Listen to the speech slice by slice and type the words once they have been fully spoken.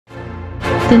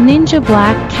The Ninja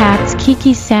Black Cats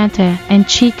Kiki Santa and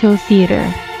Chico Theater.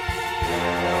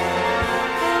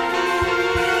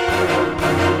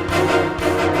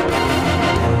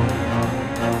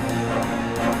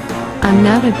 I'm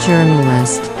not a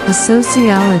journalist, a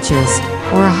sociologist,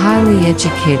 or a highly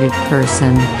educated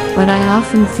person, but I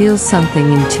often feel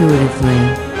something intuitively.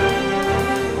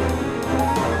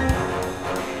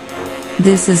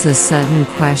 This is a sudden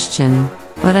question,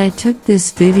 but I took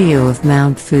this video of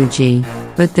Mount Fuji,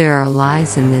 but there are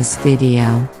lies in this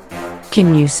video.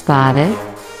 Can you spot it?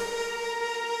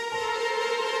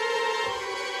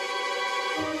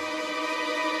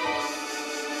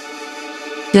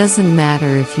 Doesn't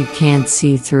matter if you can't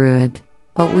see through it,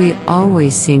 but we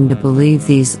always seem to believe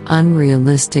these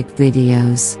unrealistic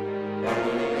videos.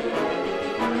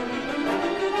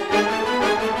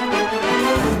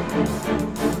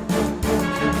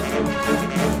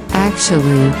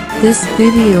 Actually, this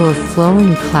video of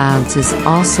flowing clouds is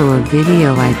also a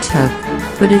video I took,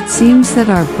 but it seems that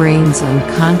our brains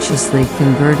unconsciously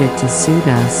convert it to suit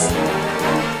us.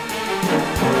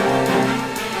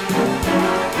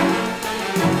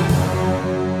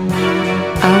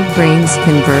 Our brains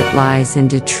convert lies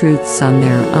into truths on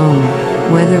their own,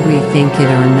 whether we think it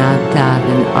or not.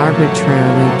 And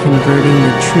arbitrarily converting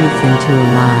the truth into a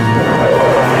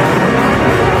lie.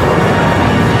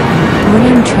 What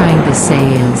I'm trying to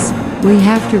say is, we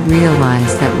have to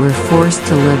realize that we're forced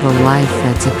to live a life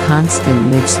that's a constant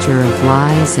mixture of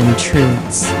lies and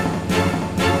truths.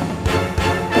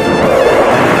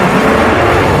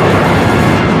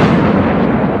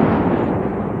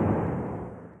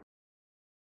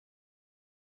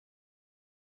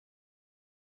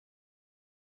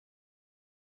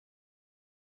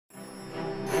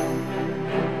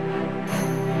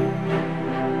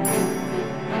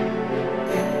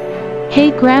 Hey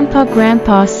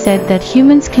Grandpa said that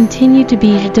humans continue to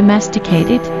be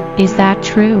domesticated. Is that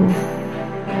true?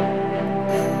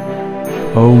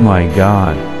 Oh my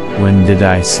God, when did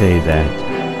I say that?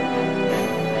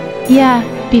 Yeah,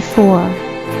 before.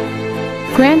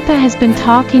 Grandpa has been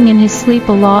talking in his sleep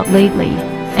a lot lately,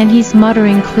 and he's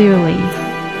muttering clearly.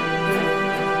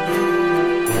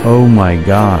 Oh my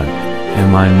God,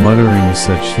 am I muttering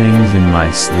such things in my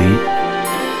sleep?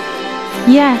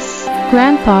 Yes.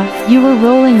 Grandpa, you were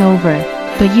rolling over,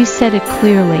 but you said it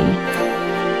clearly.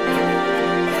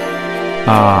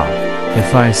 Ah,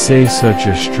 if I say such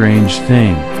a strange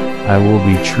thing, I will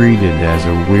be treated as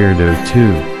a weirdo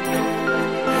too.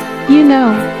 You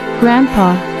know,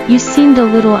 Grandpa, you seemed a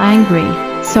little angry,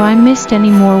 so I missed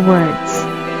any more words.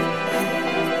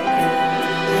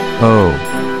 Oh,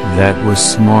 that was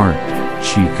smart,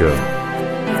 Chico.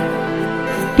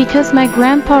 Because my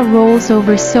grandpa rolls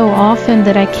over so often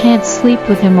that I can't sleep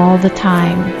with him all the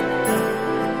time.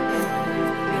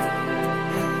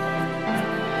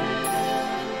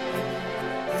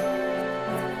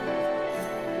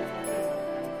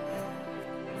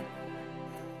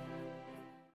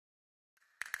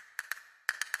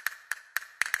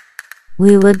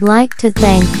 We would like to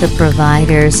thank the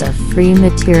providers of free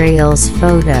materials,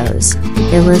 photos,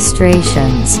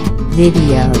 illustrations,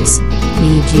 videos,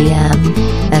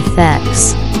 BGM,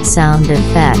 effects, sound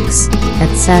effects,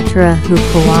 etc. who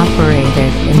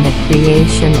cooperated in the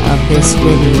creation of this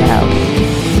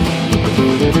video.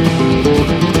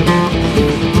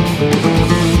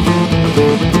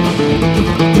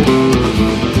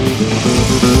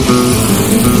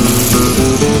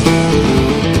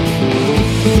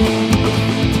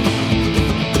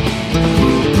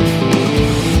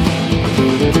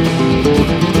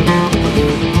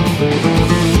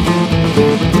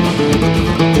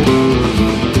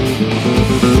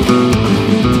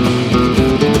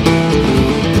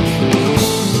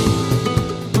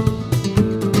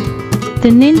 The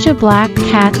Ninja Black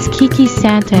Cats Kiki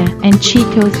Santa and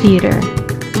Chico Theater.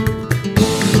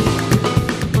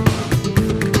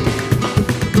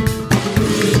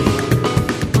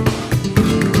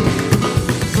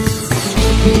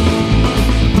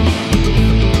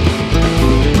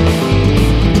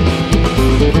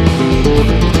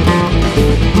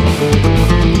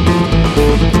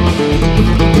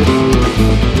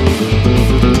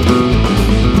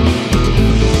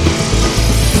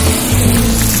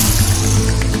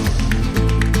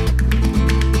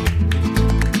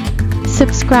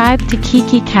 Subscribe to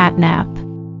KikiCatnap.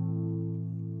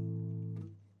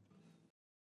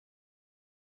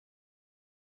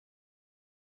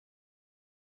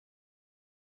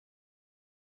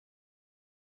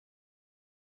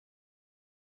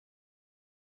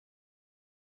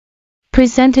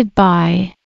 Presented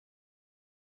by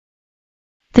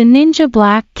the Ninja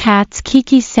Black Cats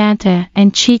Kiki Santa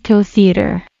and Chico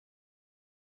Theater.